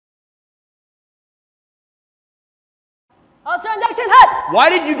Officer on deck 10 head! Why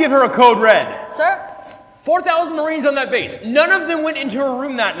did you give her a code red? Sir? 4,000 Marines on that base. None of them went into her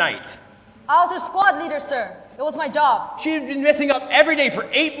room that night. I was her squad leader, sir. It was my job. She had been messing up every day for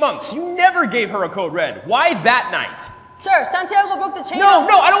 8 months. You never gave her a code red. Why that night? Sir, Santiago broke the chain. No,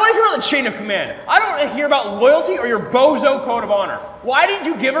 I don't want to hear about the chain of command. I don't want to hear about loyalty or your bozo code of honor. Why did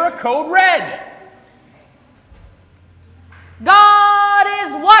you give her a code red? God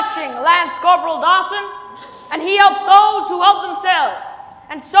is watching, Lance Corporal Dawson, and he helps those who help themselves,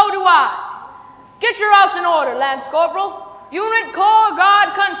 and so do I. Get your house in order, Lance Corporal. Unit, corps,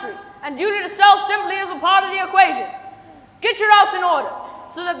 guard, country, and duty to self simply is a part of the equation. Get your house in order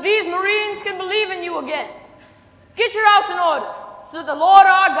so that these Marines can believe in you again. Get your house in order so that the Lord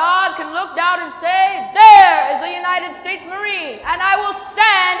our God can look down and say, there is a United States Marine, and I will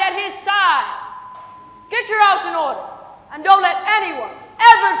stand at his side. Get your house in order, and don't let anyone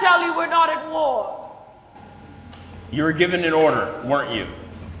ever tell you we're not at war. You were given an order, weren't you?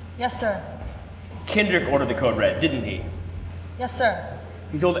 Yes, sir. Kendrick ordered the code red, didn't he? Yes, sir.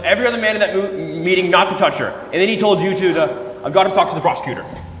 He told every other man in that meeting not to touch her, and then he told you I've got to talk to the prosecutor.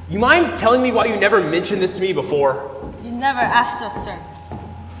 You mind telling me why you never mentioned this to me before? You never asked us, sir.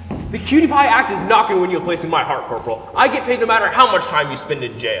 The Cutie Pie Act is not going to win you a place in my heart, Corporal. I get paid no matter how much time you spend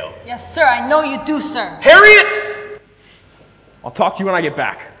in jail. Yes, sir. I know you do, sir. Harriet! I'll talk to you when I get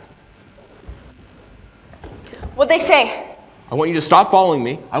back. What'd they say? I want you to stop following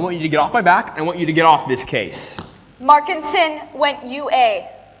me. I want you to get off my back. And I want you to get off this case. Markinson went UA.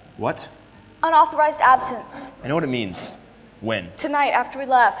 What? Unauthorized absence. I know what it means. When? Tonight, after we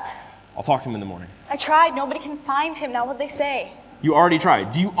left. I'll talk to him in the morning. I tried. Nobody can find him. Now what'd they say? You already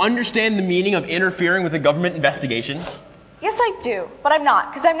tried. Do you understand the meaning of interfering with a government investigation? Yes, I do. But I'm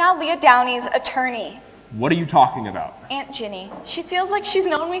not, because I'm now Leah Downey's attorney. What are you talking about? Aunt Ginny. She feels like she's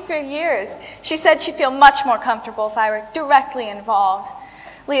known me for years. She said she'd feel much more comfortable if I were directly involved.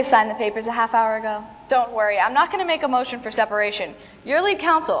 Leah signed the papers a half hour ago. Don't worry, I'm not going to make a motion for separation. You're lead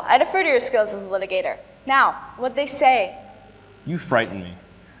counsel. I defer to your skills as a litigator. Now, what'd they say? You frighten me.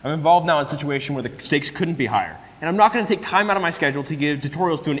 I'm involved now in a situation where the stakes couldn't be higher. And I'm not going to take time out of my schedule to give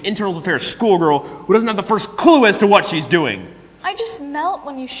tutorials to an internal affairs schoolgirl who doesn't have the first clue as to what she's doing. I just melt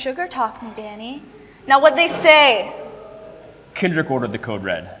when you sugar talk me, Danny. Now what'd they say? Kendrick ordered the code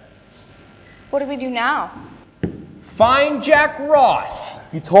red. What do we do now? Find Jack Ross.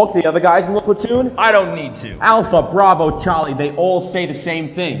 You talk to the other guys in the platoon? I don't need to. Alpha, Bravo, Charlie, they all say the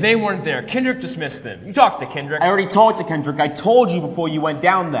same thing. They weren't there. Kendrick dismissed them. You talked to Kendrick. I already talked to Kendrick. I told you before you went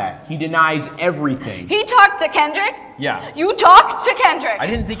down there. He denies everything. He talked to Kendrick? Yeah. You talked to Kendrick? I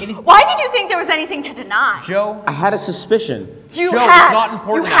didn't think anything. Why did you think there was anything to deny? Joe? I had a suspicion. Joe, it's not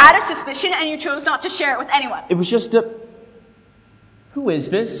important You now. had a suspicion and you chose not to share it with anyone. It was just a... Who is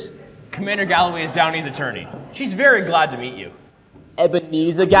this? Commander Galloway is Downey's attorney. She's very glad to meet you.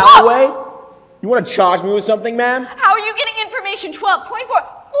 Ebenezer Galloway? You want to charge me with something, ma'am? How are you getting information 12, 24, 48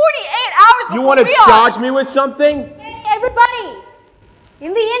 hours before You want to charge me with something? Hey, everybody!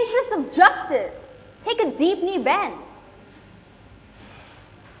 In the interest of justice, take a deep knee bend.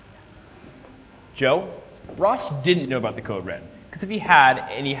 Joe, Ross didn't know about the Code Red. Because if he had,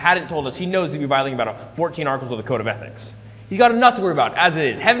 and he hadn't told us, he knows he'd be violating about 14 articles of the Code of Ethics. He's got enough to worry about, as it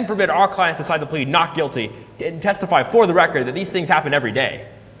is. Heaven forbid our clients decide to plead not guilty and testify for the record that these things happen every day.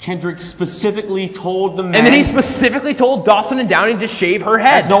 Kendrick specifically told the man... And then he specifically told Dawson and Downey to shave her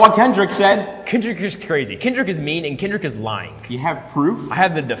head. That's not what Kendrick said. Kendrick is crazy. Kendrick is mean, and Kendrick is lying. You have proof? I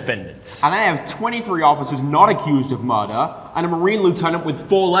have the defendants. And I have 23 officers not accused of murder, and a Marine lieutenant with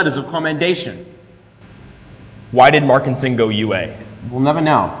 4 letters of commendation. Why did Markinson go UA? We'll never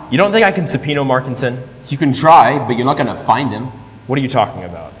know. You don't think I can subpoena Markinson? You can try, but you're not going to find him. What are you talking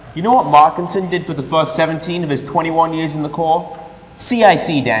about? You know what Markinson did for the first 17 of his 21 years in the Corps?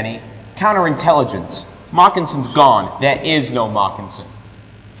 CIC, Danny. Counterintelligence. Markinson's gone. There is no Markinson.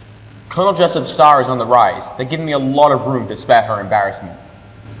 Colonel Jessup Starr is on the rise. They're giving me a lot of room to spare her embarrassment.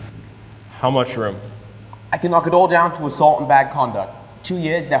 How much room? I can knock it all down to assault and bad conduct. 2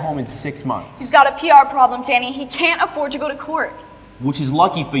 years, they're home in 6 months. He's got a PR problem, Danny. He can't afford to go to court. Which is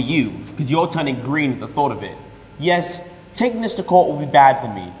lucky for you, because you're turning green at the thought of it. Yes, taking this to court will be bad for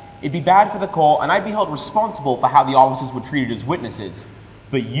me. It'd be bad for the Corps, and I'd be held responsible for how the officers were treated as witnesses.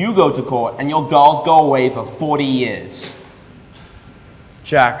 But you go to court, and your girls go away for 40 years.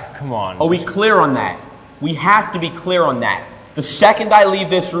 Jack, come on. Are we clear on that? We have to be clear on that. The second I leave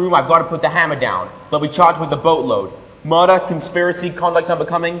this room, I've got to put the hammer down. They'll be charged with a boatload. Murder, conspiracy, conduct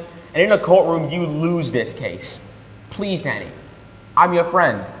unbecoming, and in a courtroom, you lose this case. Please, Danny. I'm your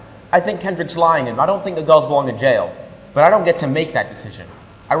friend. I think Kendrick's lying, and I don't think the girls belong in jail. But I don't get to make that decision.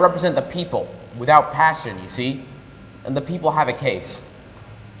 I represent the people, without passion, you see? and the people have a case.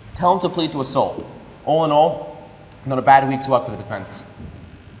 Tell him to plead to assault. All in all, not a bad week's work for the defense.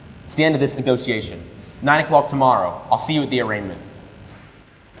 It's the end of this negotiation. 9 o'clock tomorrow. I'll see you at the arraignment.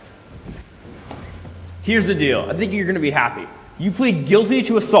 Here's the deal. I think you're going to be happy. You plead guilty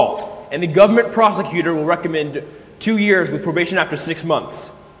to assault, and the government prosecutor will recommend 2 years with probation after 6 months.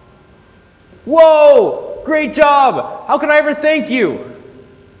 Whoa! Great job! How can I ever thank you?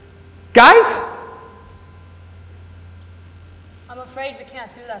 Guys? I'm afraid we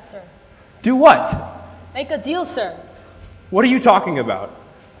can't do that, sir. Do what? Make a deal, sir. What are you talking about?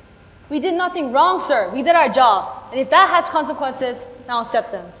 We did nothing wrong, sir. We did our job. And if that has consequences, then I'll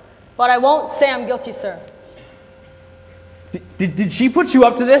accept them. But I won't say I'm guilty, sir. Did she put you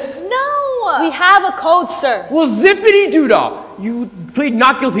up to this? No! We have a code, sir. Well, zippity-doo-dah! You plead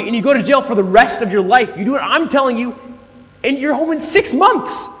not guilty and you go to jail for the rest of your life. You do what I'm telling you, and you're home in 6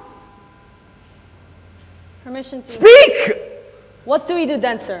 months. Permission to... Speak! What do we do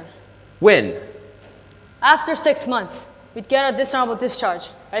then, sir? When? After 6 months, we'd get a dishonorable discharge.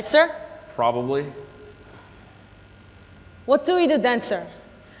 Right, sir? Probably. What do we do then, sir?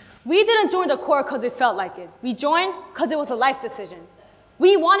 We didn't join the Corps because it felt like it. We joined because it was a life decision.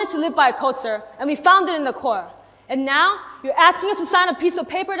 We wanted to live by a code, sir, and we found it in the Corps. And now, you're asking us to sign a piece of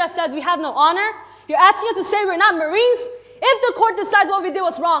paper that says we have no honor? You're asking us to say we're not Marines? If the court decides what we did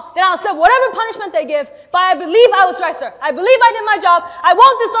was wrong, then I'll accept whatever punishment they give. But I believe I was right, sir. I believe I did my job. I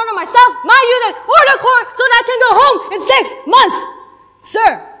won't dishonor myself, my unit, or the Corps so that I can go home in 6 months. Sir.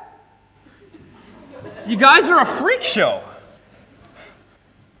 You guys are a freak show.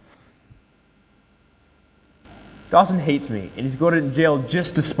 Dawson hates me, and he's going to jail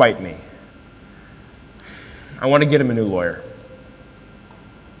just to spite me. I want to get him a new lawyer.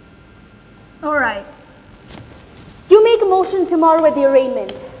 All right. You make a motion tomorrow at the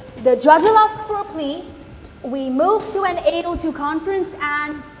arraignment. The judge will ask for a plea. We move to an 802 conference,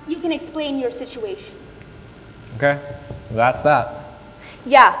 and you can explain your situation. Okay, that's that.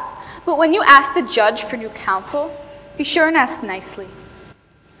 Yeah, but when you ask the judge for new counsel, be sure and ask nicely.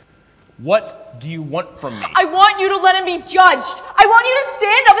 What do you want from me? I want you to let him be judged. I want you to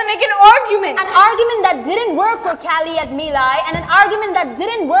stand up and make an argument. An argument that didn't work for Cali at My Lai, and an argument that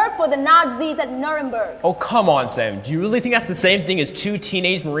didn't work for the Nazis at Nuremberg. Oh, come on, Sam. Do you really think that's the same thing as 2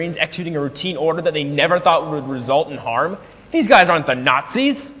 teenage Marines executing a routine order that they never thought would result in harm? These guys aren't the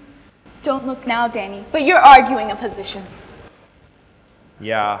Nazis. Don't look now, Danny, but you're arguing a position.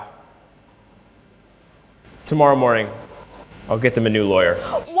 Yeah. Tomorrow morning, I'll get them a new lawyer.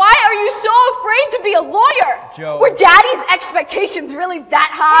 Why are you so afraid to be a lawyer? Joe. Were Daddy's expectations really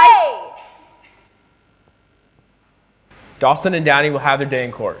that high? Hey! Dawson and Danny will have their day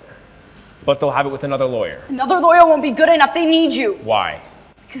in court, but they'll have it with another lawyer. Another lawyer won't be good enough. They need you. Why?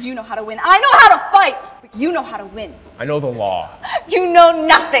 Because you know how to win. I know how to fight, but you know how to win. I know the law. You know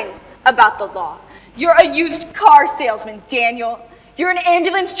nothing about the law. You're a used car salesman, Daniel. You're an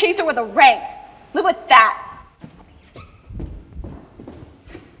ambulance chaser with a rank. Live with that.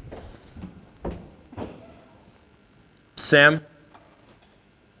 Sam,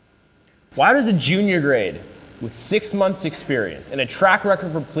 why does a junior grade with 6 months experience and a track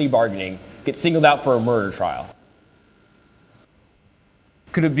record for plea bargaining get singled out for a murder trial?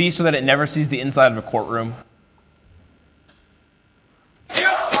 Could it be so that it never sees the inside of a courtroom? If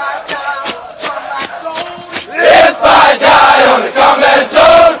I die on the combat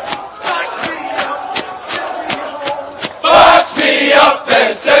zone, box me up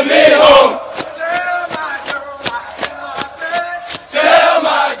and send me home. Tell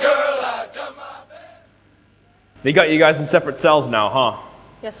my girl I've done my best. They got you guys in separate cells now, huh?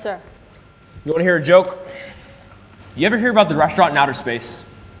 Yes, sir. You want to hear a joke? You ever hear about the restaurant in outer space?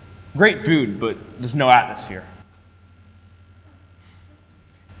 Great food, but there's no atmosphere.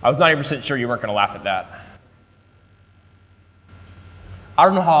 I was 90% sure you weren't going to laugh at that. I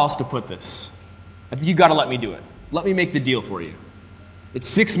don't know how else to put this. I think you got to let me do it. Let me make the deal for you. It's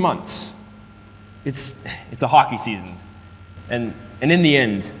 6 months. It's a hockey season. And in the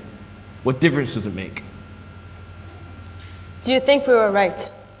end, what difference does it make? Do you think we were right?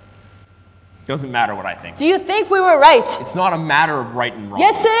 Doesn't matter what I think. Do you think we were right? It's not a matter of right and wrong.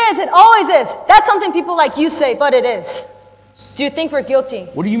 Yes, it is. It always is. That's something people like you say, but it is. Do you think we're guilty?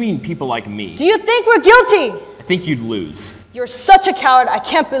 What do you mean, people like me? Do you think we're guilty? I think you'd lose. You're such a coward. I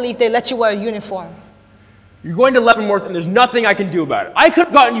can't believe they let you wear a uniform. You're going to Leavenworth, and there's nothing I can do about it. I could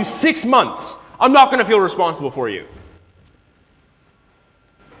have gotten you 6 months. I'm not going to feel responsible for you.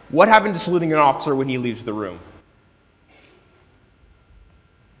 What happened to saluting an officer when he leaves the room?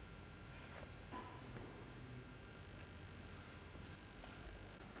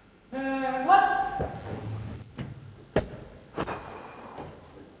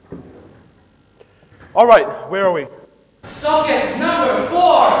 All right, where are we? Docket number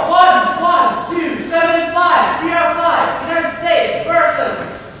 411275, PR5, United States, person.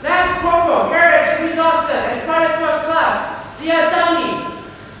 Lance Corporal Harriet G. Dodson and Private First Class Leah Downey.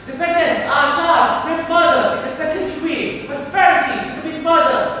 Defendants are charged with murder in the second degree, conspiracy to commit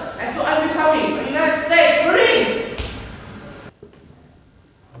murder, and to unbecoming a United States Marine.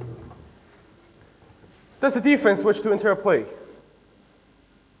 Does the defense wish to enter a plea?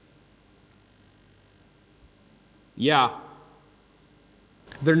 Yeah.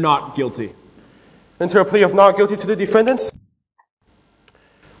 They're not guilty. Enter a plea of not guilty to the defendants?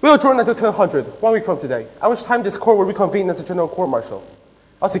 We'll adjourn until 1000, 1 week from today, at which time this court will reconvene as a general court-martial.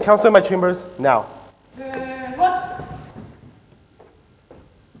 I'll see counsel in my chambers now. What?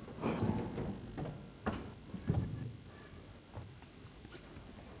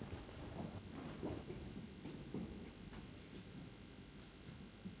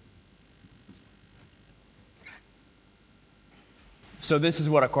 So this is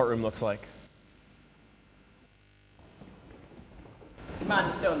what a courtroom looks like.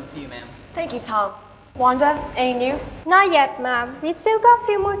 Commander Stone to see you, ma'am. Thank you, Tom. Wanda, any news? Not yet, ma'am. We still got a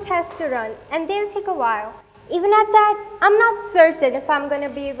few more tests to run, and they'll take a while. Even at that, I'm not certain if I'm going to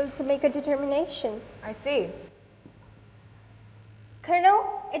be able to make a determination. I see. Colonel,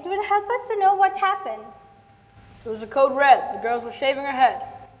 it would help us to know what happened. It was a code red. The girls were shaving her head.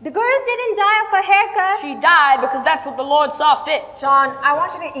 The girl didn't die of a haircut. She died because that's what the Lord saw fit. John, I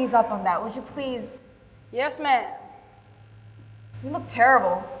want you to ease up on that. Would you please? Yes, ma'am. You look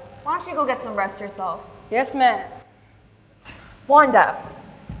terrible. Why don't you go get some rest yourself? Yes, ma'am. Wanda,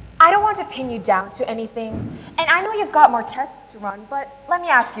 I don't want to pin you down to anything, and I know you've got more tests to run, but let me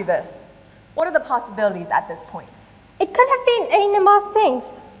ask you this. What are the possibilities at this point? It could have been any number of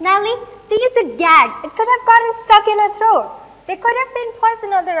things. Nellie, they used a gag. It could have gotten stuck in her throat. There could have been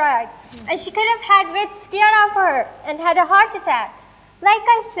poison on the rag, and she could have had wits scared off her and had a heart attack. Like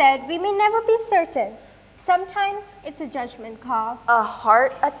I said, we may never be certain. Sometimes it's a judgment call. A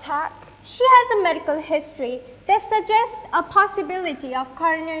heart attack? She has a medical history that suggests a possibility of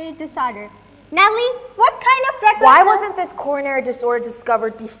coronary disorder. Nellie, what kind of record? Why wasn't this coronary disorder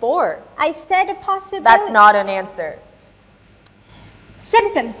discovered before? I said a possibility. That's not an answer.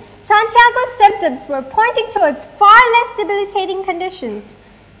 Symptoms. Santiago's symptoms were pointing towards far less debilitating conditions.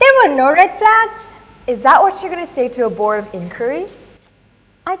 There were no red flags. Is that what you're going to say to a board of inquiry?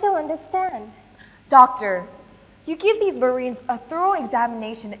 I don't understand. Doctor, you give these Marines a thorough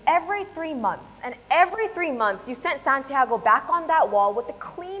examination every 3 months, and every 3 months you sent Santiago back on that wall with a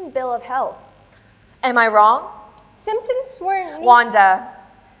clean bill of health. Am I wrong? Symptoms weren't... Wanda,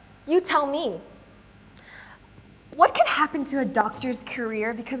 you tell me. What can happen to a doctor's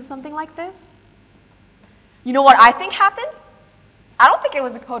career because of something like this? You know what I think happened? I don't think it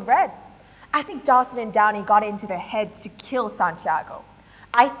was a code red. I think Dawson and Downey got it into their heads to kill Santiago.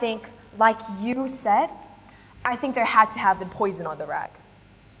 I think, like you said, I think there had to have been poison on the rag.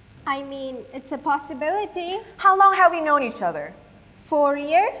 I mean, it's a possibility. How long have we known each other? 4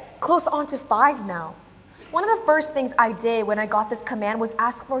 years? Close on to 5 now. One of the first things I did when I got this command was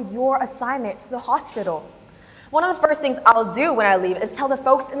ask for your assignment to the hospital. One of the first things I'll do when I leave is tell the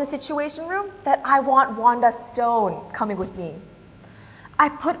folks in the Situation Room that I want Wanda Stone coming with me. I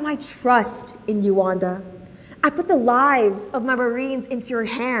put my trust in you, Wanda. I put the lives of my Marines into your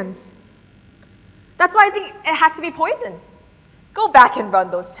hands. That's why I think it had to be poison. Go back and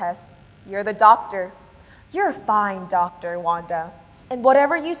run those tests. You're the doctor. You're a fine doctor, Wanda. And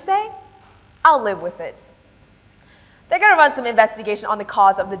whatever you say, I'll live with it. They're gonna run some investigation on the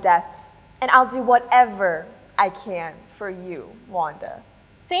cause of the death, and I'll do whatever I can for you, Wanda.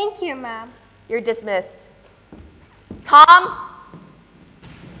 Thank you, ma'am. You're dismissed. Tom?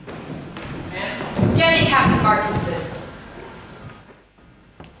 Get me Captain Markinson.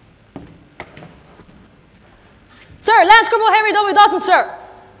 Sir, Lance Corporal Henry W. Dawson, sir.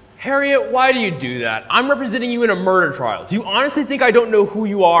 Harriet, why do you do that? I'm representing you in a murder trial. Do you honestly think I don't know who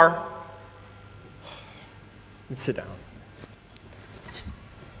you are? Let's sit down.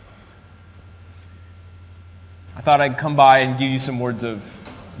 I thought I'd come by and give you some words of,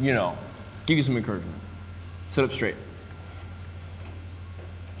 give you some encouragement. Sit up straight.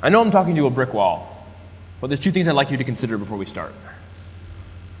 I know I'm talking to a brick wall, but there's 2 things I'd like you to consider before we start.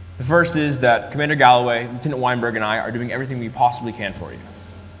 The first is that Commander Galloway, Lieutenant Weinberg, and I are doing everything we possibly can for you.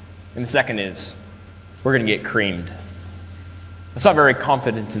 And the second is, we're going to get creamed. That's not very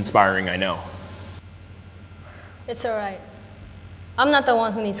confidence-inspiring, I know. It's all right. I'm not the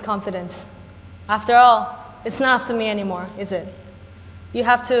one who needs confidence. After all, it's not up to me anymore, is it? You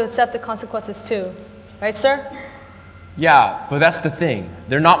have to accept the consequences too, right, sir? Yeah, but that's the thing.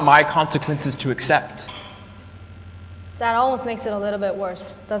 They're not my consequences to accept. That almost makes it a little bit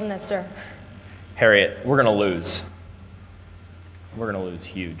worse, doesn't it, sir? Harriet, we're gonna lose. We're gonna lose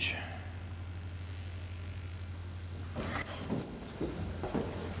huge.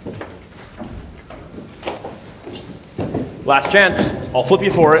 Last chance. I'll flip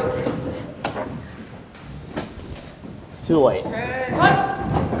you for it. Too late.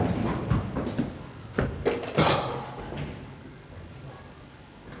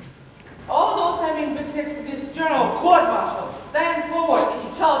 All those having business with this journal court-martial, stand forward and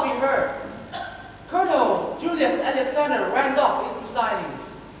you shall be heard. Colonel Julius Alexander Randolph is presiding.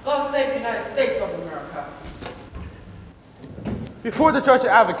 God save the United States of America. Before the judge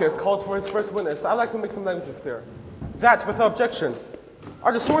advocate calls for his first witness, I'd like to make some languages clear. That, without objection,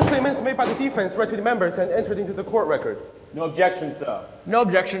 are the sworn statements made by the defense read to the members and entered into the court record. No objection, sir. No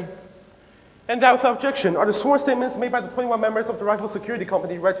objection. And that, without objection, are the sworn statements made by the 21 members of the Rifle Security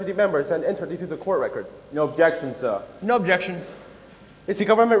Company read to the members and entered into the court record. No objection, sir. No objection. Is the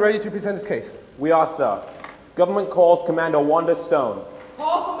government ready to present its case? We are, sir. Government calls Commander Wanda Stone.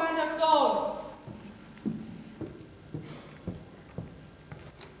 Call Commander Stone.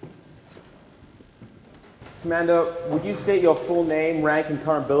 Commander, would you state your full name, rank, and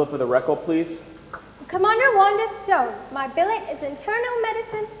current billet for the record, please? Commander Wanda Stone. My billet is Internal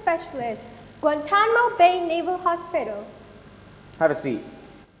Medicine Specialist, Guantanamo Bay Naval Hospital. Have a seat.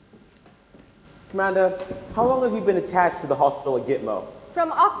 Commander, how long have you been attached to the hospital at Gitmo?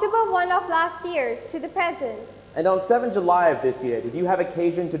 From October 1 of last year to the present. And on 7 July of this year, did you have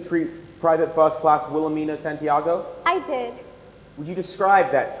occasion to treat Private First Class Wilhelmina Santiago? I did. Would you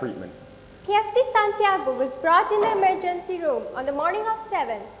describe that treatment? KFC Santiago was brought in the emergency room on the morning of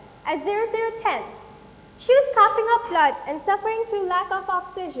 7 at 0010. She was coughing up blood and suffering through lack of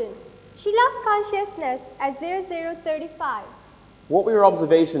oxygen. She lost consciousness at 0035. What were your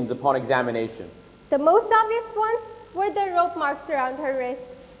observations upon examination? The most obvious ones were the rope marks around her wrist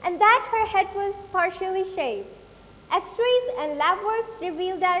and that her head was partially shaved. X-rays and lab works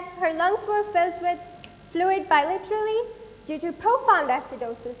revealed that her lungs were filled with fluid bilaterally due to profound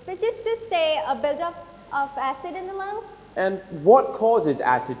acidosis, which is to say a buildup of acid in the lungs. And what causes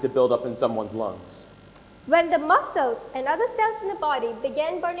acid to build up in someone's lungs? When the muscles and other cells in the body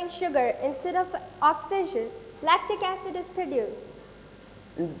begin burning sugar instead of oxygen, lactic acid is produced.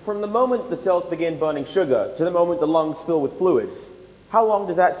 And from the moment the cells begin burning sugar to the moment the lungs fill with fluid, how long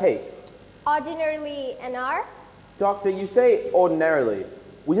does that take? Ordinarily an hour? Doctor, you say ordinarily.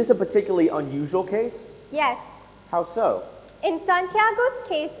 Was this a particularly unusual case? Yes. How so? In Santiago's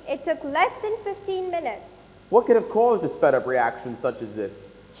case, it took less than 15 minutes. What could have caused a sped-up reaction such as this?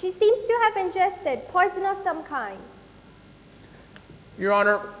 She seems to have ingested poison of some kind. Your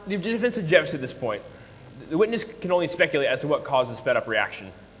Honor, the defense objects at this point. The witness can only speculate as to what caused the sped-up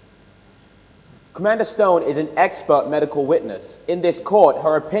reaction. Commander Stone is an expert medical witness. In this court,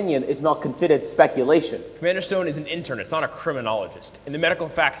 her opinion is not considered speculation. Commander Stone is an internist, not a criminologist, and the medical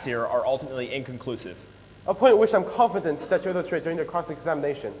facts here are ultimately inconclusive. A point which I'm confident that you illustrate during your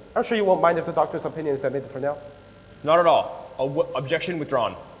cross-examination. I'm sure you won't mind if the doctor's opinion is admitted for now. Not at all. Objection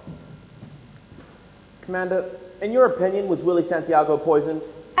withdrawn. Commander, in your opinion, was Willie Santiago poisoned?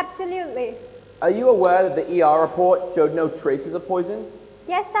 Absolutely. Are you aware that the ER report showed no traces of poison?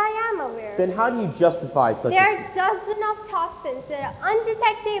 Yes, I am aware. Then how do you justify such There are dozens of toxins that are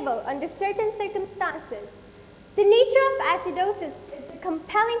undetectable under certain circumstances. The nature of acidosis is a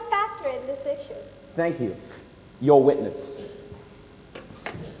compelling factor in this issue. Thank you. Your witness.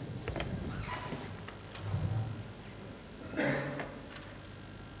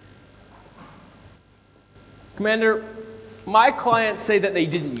 Commander, my clients say that they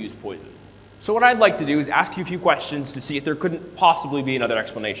didn't use poison. So what I'd like to do is ask you a few questions to see if there couldn't possibly be another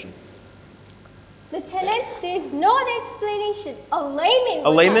explanation. Lieutenant, there is no other explanation. A layman. A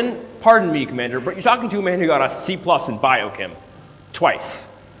layman? Pardon me, Commander, but you're talking to a man who got a C+ in biochem. Twice.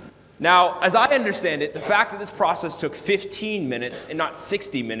 Now, as I understand it, the fact that this process took 15 minutes and not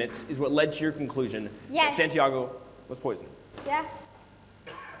 60 minutes is what led to your conclusion that Santiago was poisoned. Yeah.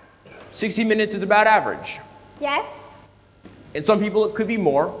 60 minutes is about average. Yes. And some people it could be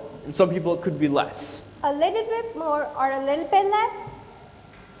more, and some people it could be less. A little bit more or a little bit less?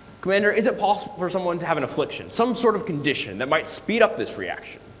 Commander, is it possible for someone to have an affliction, some sort of condition that might speed up this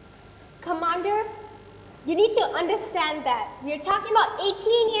reaction? Commander, you need to understand that. We are talking about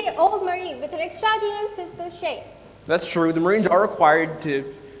 18-year-old Marine with an extraordinary physical shape. That's true. The Marines are required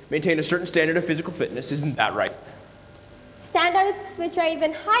to maintain a certain standard of physical fitness. Isn't that right? Standards which are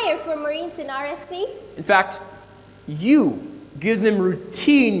even higher for Marines in RSC. In fact, you give them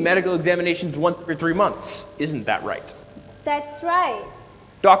routine medical examinations once every 3 months. Isn't that right? That's right.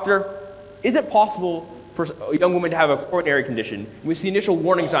 Doctor, is it possible for a young woman to have a coronary condition in which the initial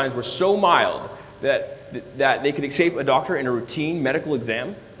warning signs were so mild that they could escape a doctor in a routine medical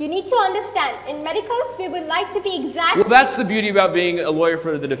exam? You need to understand, in medicals, we would like to be exact. Well, that's the beauty about being a lawyer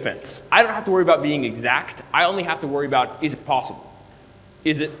for the defense. I don't have to worry about being exact. I only have to worry about, is it possible?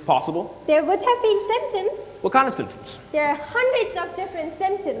 Is it possible? There would have been symptoms. What kind of symptoms? There are hundreds of different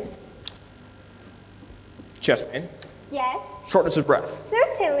symptoms. Chest pain? Yes. Shortness of breath?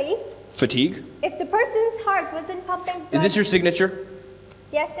 Certainly. Fatigue? If the person's heart wasn't pumping blood. Is this your signature?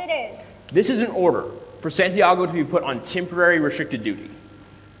 Yes, it is. This is an order for Santiago to be put on temporary restricted duty.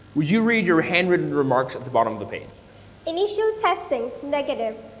 Would you read your handwritten remarks at the bottom of the page? Initial testings,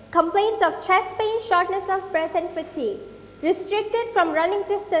 negative. Complaints of chest pain, shortness of breath, and fatigue. Restricted from running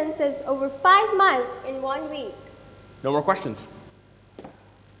distances over 5 miles in 1 week. No more questions.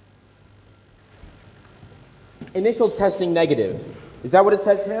 Initial testing negative. Is that what it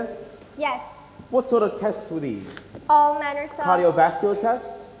says here? Yes. What sort of tests were these? All manners of... Cardiovascular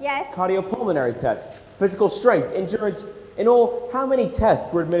tests? Yes. Cardiopulmonary tests? Physical strength? Endurance? In all, how many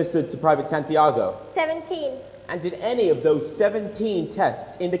tests were administered to Private Santiago? 17. And did any of those 17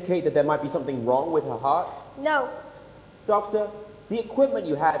 tests indicate that there might be something wrong with her heart? No. Doctor, the equipment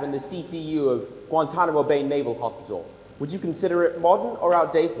you have in the CCU of Guantanamo Bay Naval Hospital, would you consider it modern or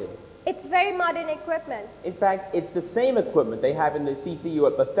outdated? It's very modern equipment. In fact, it's the same equipment they have in the CCU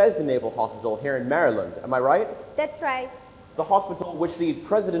at Bethesda Naval Hospital here in Maryland. Am I right? That's right. The hospital which the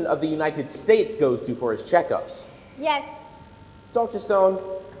President of the United States goes to for his checkups. Yes. Dr. Stone,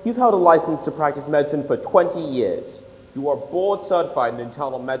 you've held a license to practice medicine for 20 years. You are board certified in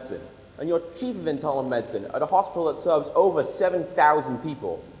internal medicine, and you're chief of internal medicine at a hospital that serves over 7,000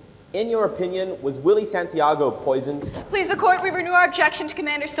 people. In your opinion, was Willie Santiago poisoned? Please, the court, we renew our objection to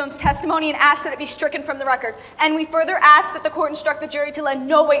Commander Stone's testimony and ask that it be stricken from the record. And we further ask that the court instruct the jury to lend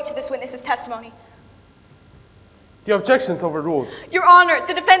no weight to this witness's testimony. The objection is overruled. Your Honor,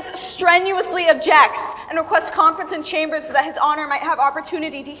 the defense strenuously objects and requests conference in chambers so that His Honor might have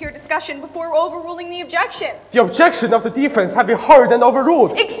opportunity to hear discussion before overruling the objection. The objection of the defense have been heard and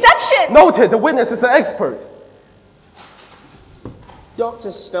overruled. Exception! Noted, the witness is an expert.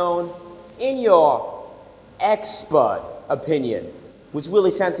 Dr. Stone, in your expert opinion, was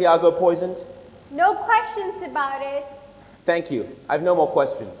Willie Santiago poisoned? No questions about it. Thank you. I have no more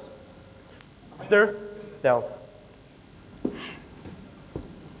questions. There, down.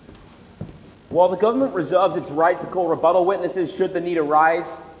 While the government reserves its right to call rebuttal witnesses should the need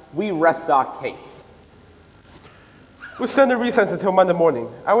arise, we rest our case. We stand in recess until Monday morning,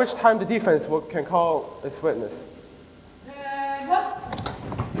 at which time the defense can call its witness.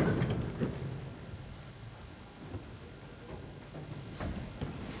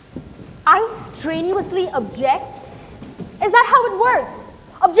 I strenuously object? Is that how it works?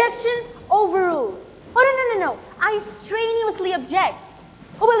 Objection overruled. Oh, no. I strenuously object.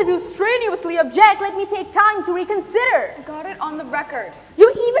 Oh, well, if you strenuously object, let me take time to reconsider. Got it on the record.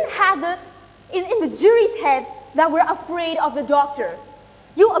 You even had in the jury's head that we're afraid of the doctor.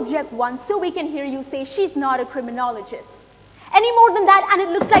 You object once so we can hear you say she's not a criminologist. Any more than that, and it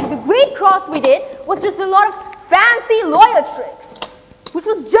looks like the great cross we did was just a lot of fancy lawyer tricks, which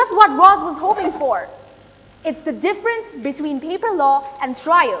was just what Ross was hoping for. It's the difference between paper law and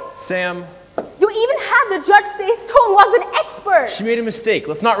trial. Sam. You even had the judge say Stone was an expert. She made a mistake.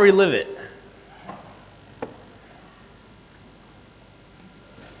 Let's not relive it.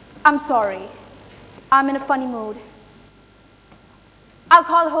 I'm sorry. I'm in a funny mood. I'll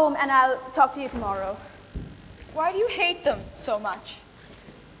call home and I'll talk to you tomorrow. Why do you hate them so much?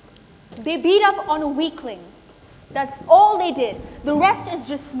 They beat up on a weakling. That's all they did. The rest is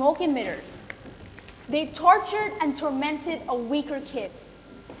just smoke and mirrors. They tortured and tormented a weaker kid.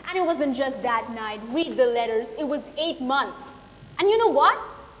 And it wasn't just that night. Read the letters. It was 8 months. And you know what?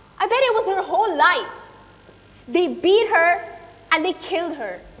 I bet it was her whole life. They beat her and they killed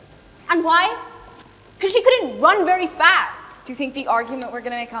her. And why? Because she couldn't run very fast. Do you think the argument we're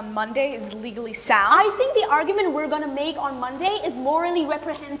going to make on Monday is legally sound? I think the argument we're going to make on Monday is morally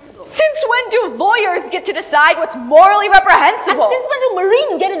reprehensible. Since when do lawyers get to decide what's morally reprehensible? And since when do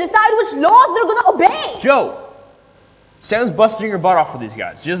Marines get to decide which laws they're going to obey? Joe, Sam's busting your butt off for these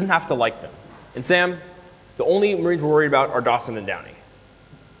guys. She doesn't have to like them. And Sam, the only Marines we're worried about are Dawson and Downey.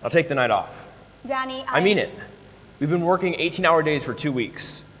 I'll take the night off. Danny, I mean it. We've been working 18-hour days for 2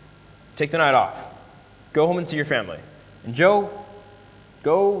 weeks. Take the night off. Go home and see your family. And Joe,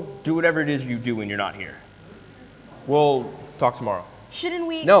 go do whatever it is you do when you're not here. We'll talk tomorrow. Shouldn't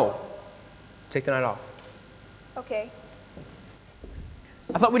we? No. Take the night off. Okay.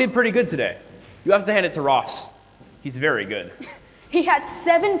 I thought we did pretty good today. You have to hand it to Ross. He's very good. He had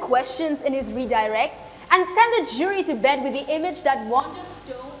 7 questions in his redirect and sent the jury to bed with the image that Wanda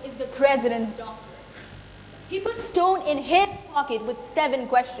Stone is the president's doctor. He put Stone in his pocket with 7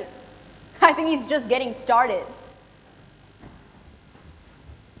 questions. I think he's just getting started.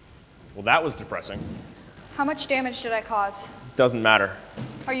 Well, that was depressing. How much damage did I cause? Doesn't matter.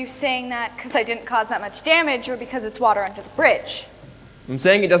 Are you saying that because I didn't cause that much damage or because it's water under the bridge? I'm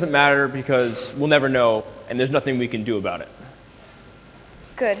saying it doesn't matter because we'll never know, and there's nothing we can do about it.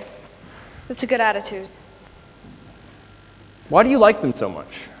 Good. That's a good attitude. Why do you like them so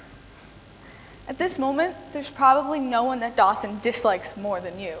much? At this moment, there's probably no one that Dawson dislikes more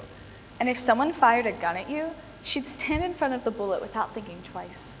than you. And if someone fired a gun at you, she'd stand in front of the bullet without thinking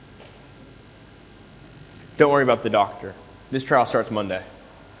twice. Don't worry about the doctor. This trial starts Monday.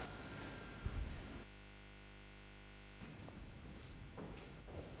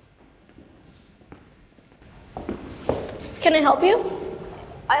 Can I help you?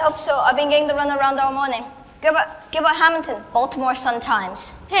 I hope so. I've been getting the run around all morning. Gilbert Hamilton, Baltimore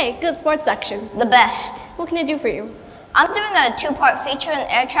Sun-Times. Hey, good sports section. The best. What can I do for you? I'm doing a 2-part feature on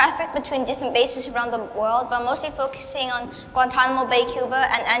air traffic between different bases around the world, but mostly focusing on Guantanamo Bay, Cuba,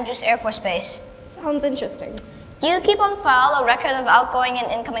 and Andrews Air Force Base. Sounds interesting. Do you keep on file a record of outgoing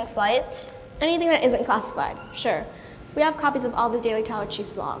and incoming flights? Anything that isn't classified, sure. We have copies of all the Daily Tower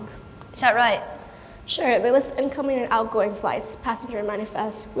Chief's logs. Is that right? Sure, they list incoming and outgoing flights, passenger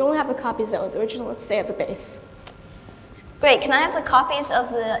manifests. We only have the copies though, the original stay at the base. Great, can I have the copies of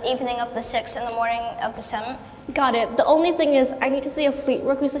the evening of the 6th and the morning of the 7th? Got it. The only thing is, I need to see a fleet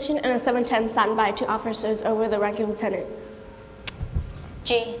requisition and a 710 standby to officers over the ranking lieutenant.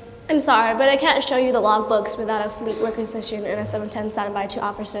 Gee. I'm sorry, but I can't show you the logbooks without a fleet requisition and a 710 standby to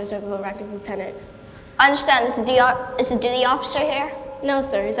officers over the ranking lieutenant. I understand. Is the duty officer here? No,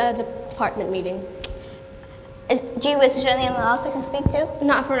 sir. He's at a department meeting. Gee whiz, is there anyone else I can speak to?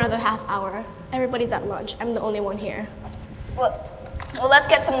 Not for another half hour. Everybody's at lunch. I'm the only one here. Well, let's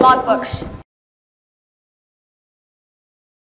get some logbooks.